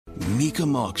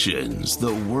Mecum Auctions,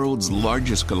 the world's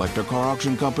largest collector car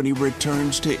auction company,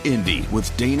 returns to Indy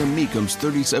with Dana Mecum's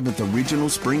 37th Regional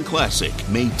Spring Classic,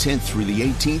 May 10th through the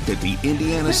 18th at the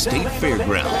Indiana State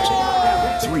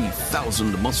Fairgrounds.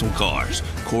 3,000 muscle cars,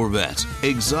 Corvettes,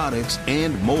 exotics,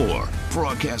 and more.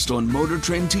 Broadcast on Motor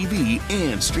Trend TV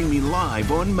and streaming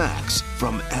live on Max.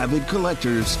 From avid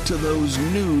collectors to those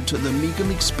new to the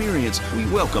Mecum experience, we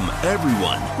welcome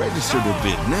everyone. Register to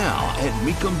bid now at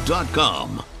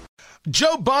Mecum.com.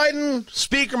 Joe Biden,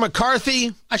 Speaker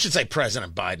McCarthy, I should say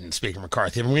President Biden, Speaker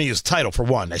McCarthy. I'm going to use the title for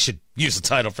one. I should use the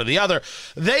title for the other.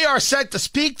 They are set to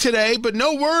speak today, but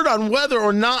no word on whether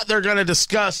or not they're going to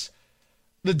discuss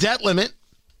the debt limit.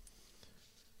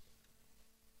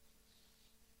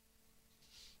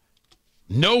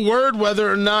 No word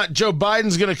whether or not Joe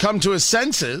Biden's going to come to his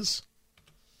senses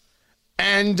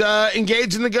and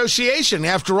engage in negotiation.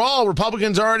 After all,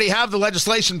 Republicans already have the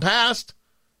legislation passed.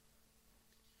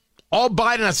 All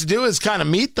Biden has to do is kind of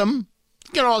meet them.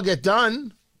 It can all get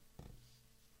done.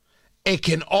 It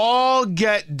can all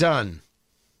get done.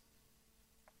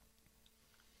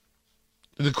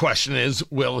 The question is,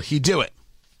 will he do it?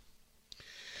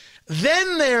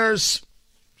 Then there's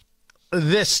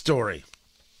this story.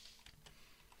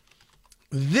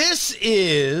 This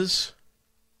is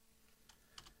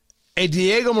a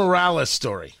Diego Morales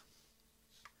story.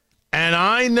 And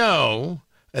I know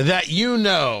that you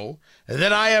know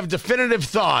that I have definitive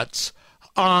thoughts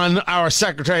on our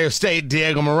Secretary of State,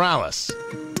 Diego Morales.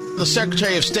 The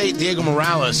Secretary of State, Diego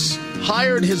Morales,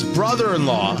 hired his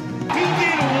brother-in-law. He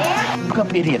did what? Look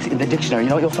up idiot in the dictionary. You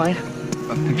know what you'll find?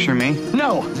 Picture me?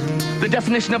 No. The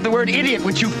definition of the word idiot,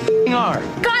 which you are.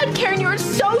 God, Karen, you are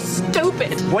so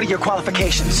stupid. What are your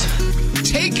qualifications?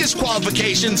 Take his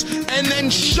qualifications and then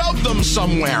shove them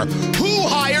somewhere. Who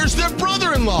hires their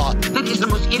brother-in-law? That is the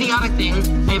most idiotic thing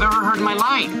I've ever heard in my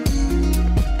life.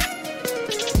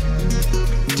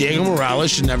 Diego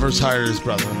Morales should never have hired his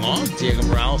brother-in-law. Diego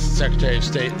Morales, the Secretary of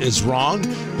State, is wrong.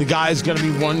 The guy is going to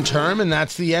be one term, and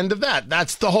that's the end of that.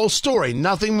 That's the whole story.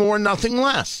 Nothing more, nothing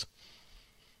less.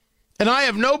 And I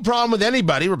have no problem with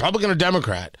anybody, Republican or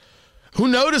Democrat, who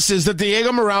notices that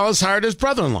Diego Morales hired his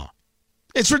brother-in-law.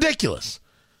 It's ridiculous.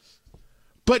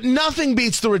 But nothing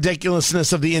beats the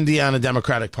ridiculousness of the Indiana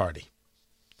Democratic Party.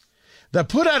 They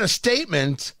put out a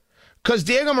statement because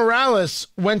Diego Morales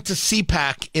went to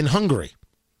CPAC in Hungary.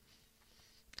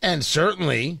 And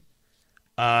certainly,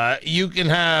 you can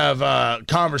have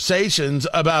conversations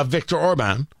about Viktor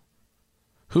Orban,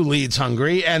 who leads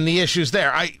Hungary, and the issues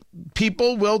there.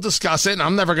 People will discuss it, and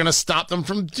I'm never going to stop them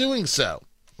from doing so.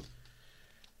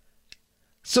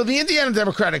 So the Indiana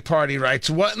Democratic Party writes,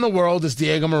 what in the world is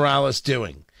Diego Morales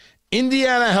doing?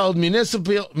 Indiana held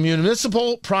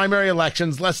municipal primary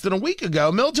elections less than a week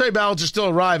ago. Military ballots are still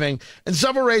arriving, and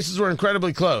several races were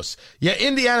incredibly close. Yet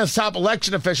Indiana's top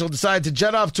election official decided to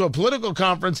jet off to a political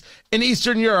conference in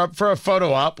Eastern Europe for a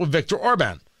photo op with Viktor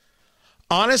Orban.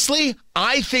 Honestly,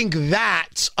 I think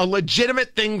that's a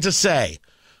legitimate thing to say.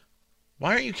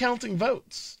 Why aren't you counting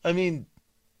votes? I mean,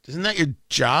 isn't that your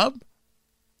job?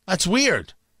 That's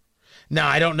weird. Now,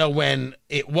 I don't know when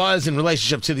it was in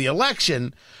relationship to the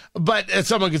election, but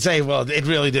someone could say, well, it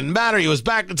really didn't matter. He was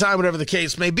back in time, whatever the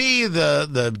case may be.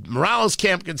 The Morales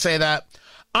camp could say that.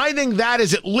 I think that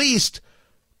is at least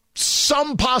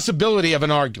some possibility of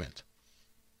an argument.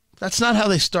 That's not how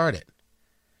they started.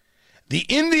 The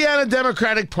Indiana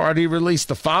Democratic Party released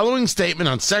the following statement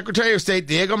on Secretary of State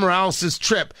Diego Morales'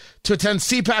 trip to attend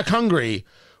CPAC Hungary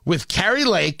with Carrie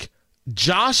Lake,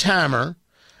 Josh Hammer,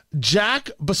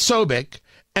 Jack Posobiec,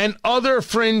 and other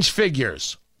fringe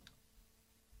figures.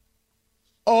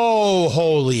 Oh,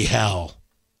 holy hell.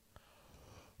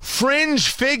 Fringe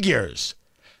figures.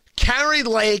 Carrie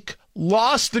Lake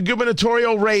lost the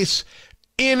gubernatorial race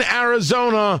in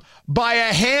Arizona by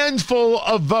a handful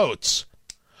of votes.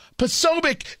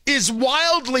 Posobiec is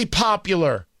wildly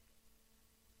popular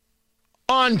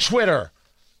on Twitter.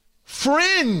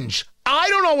 Fringe. I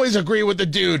don't always agree with the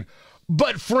dude,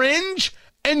 but fringe.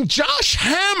 And Josh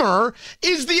Hammer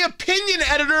is the opinion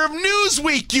editor of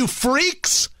Newsweek, you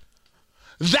freaks.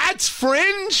 That's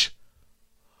fringe?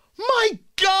 My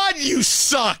God, you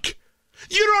suck.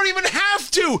 You don't even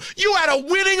have to. You had a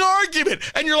winning argument.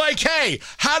 And you're like, hey,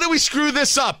 how do we screw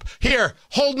this up? Here,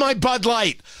 hold my Bud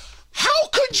Light. How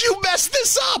could you mess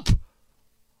this up?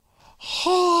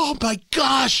 Oh, my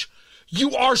gosh.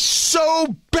 You are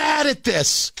so bad at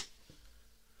this.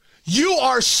 You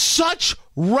are such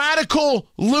radical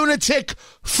lunatic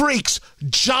freaks.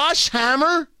 Josh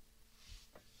Hammer?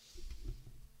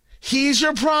 He's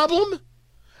your problem?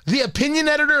 The opinion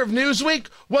editor of Newsweek?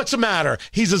 What's the matter?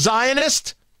 He's a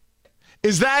Zionist?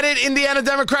 Is that it, Indiana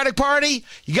Democratic Party?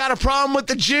 You got a problem with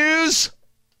the Jews?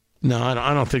 No,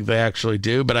 I don't think they actually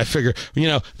do, but I figure,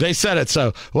 they said it,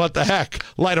 so what the heck?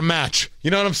 Light a match.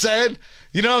 You know what I'm saying?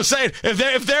 You know what I'm saying?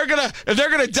 If they're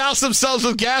gonna douse themselves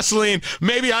with gasoline,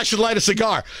 maybe I should light a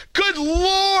cigar. Good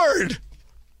Lord!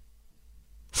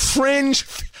 Fringe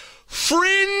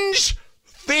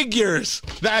figures.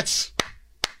 That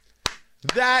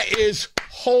is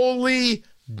holy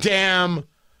damn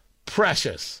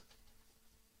precious.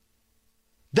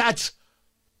 That's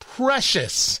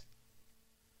precious.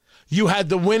 You had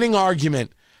the winning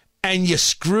argument and you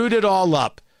screwed it all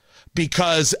up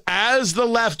because, as the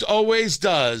left always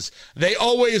does, they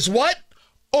always what?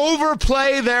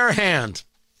 Overplay their hand.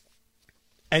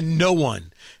 And no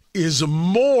one is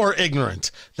more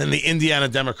ignorant than the Indiana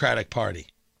Democratic Party.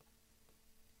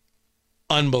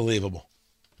 Unbelievable.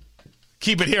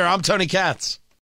 Keep it here. I'm Tony Katz.